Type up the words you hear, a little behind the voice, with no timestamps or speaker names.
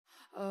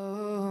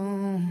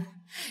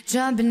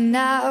Jumping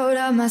out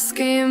of my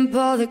skin,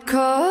 pull the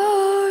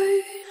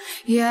cord.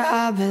 Yeah,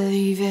 I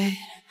believe it.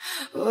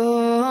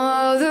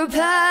 Oh, the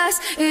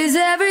past is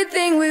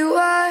everything we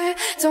were.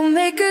 Don't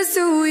make us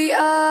who we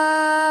are.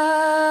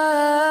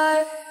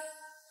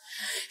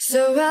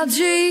 So I'll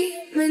dream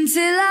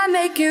until I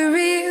make it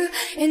real,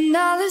 and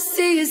all I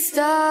see is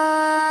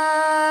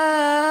stars.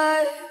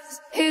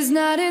 It's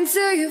not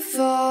until you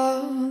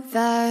fall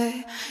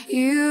that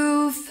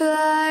you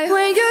fly.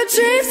 When your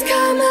dreams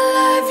come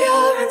alive,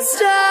 you're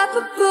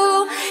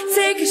unstoppable.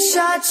 Take a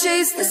shot,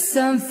 chase the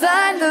sun,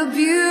 find the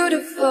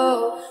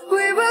beautiful.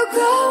 We will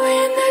glow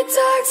in the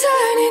dark,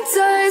 turning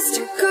dust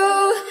to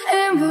gold,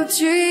 and we'll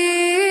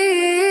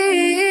dream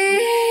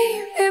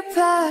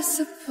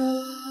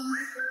impossible.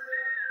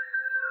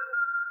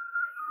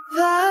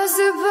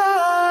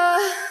 Possible.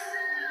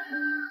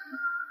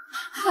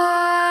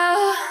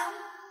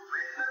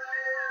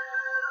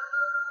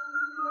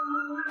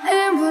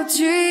 And we'll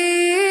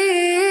dream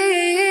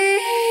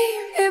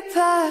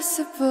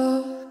impossible.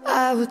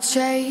 I will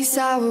chase,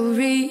 I will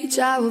reach,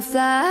 I will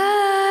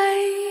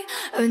fly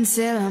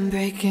until I'm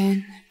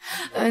breaking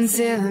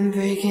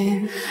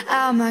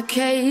out my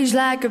cage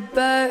like a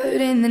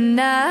bird in the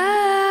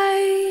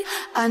night.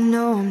 I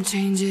know I'm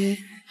changing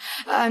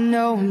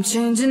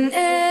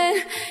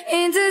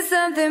into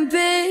something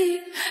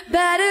big,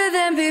 better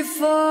than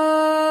before.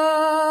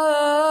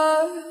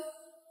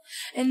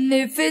 And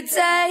if it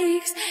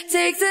takes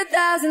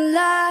 1,000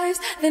 lives,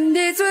 then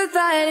it's worth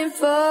fighting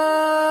for.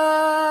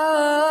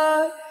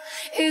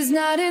 It's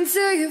not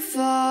until you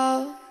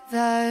fall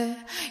that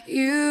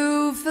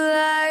you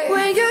fly.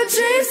 When your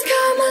dreams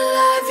come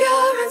alive,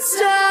 you're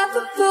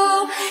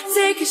unstoppable.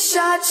 Take a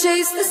shot,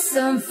 chase the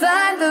sun,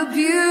 find the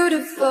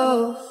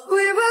beautiful.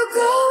 We will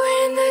go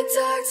in the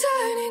dark,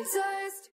 turning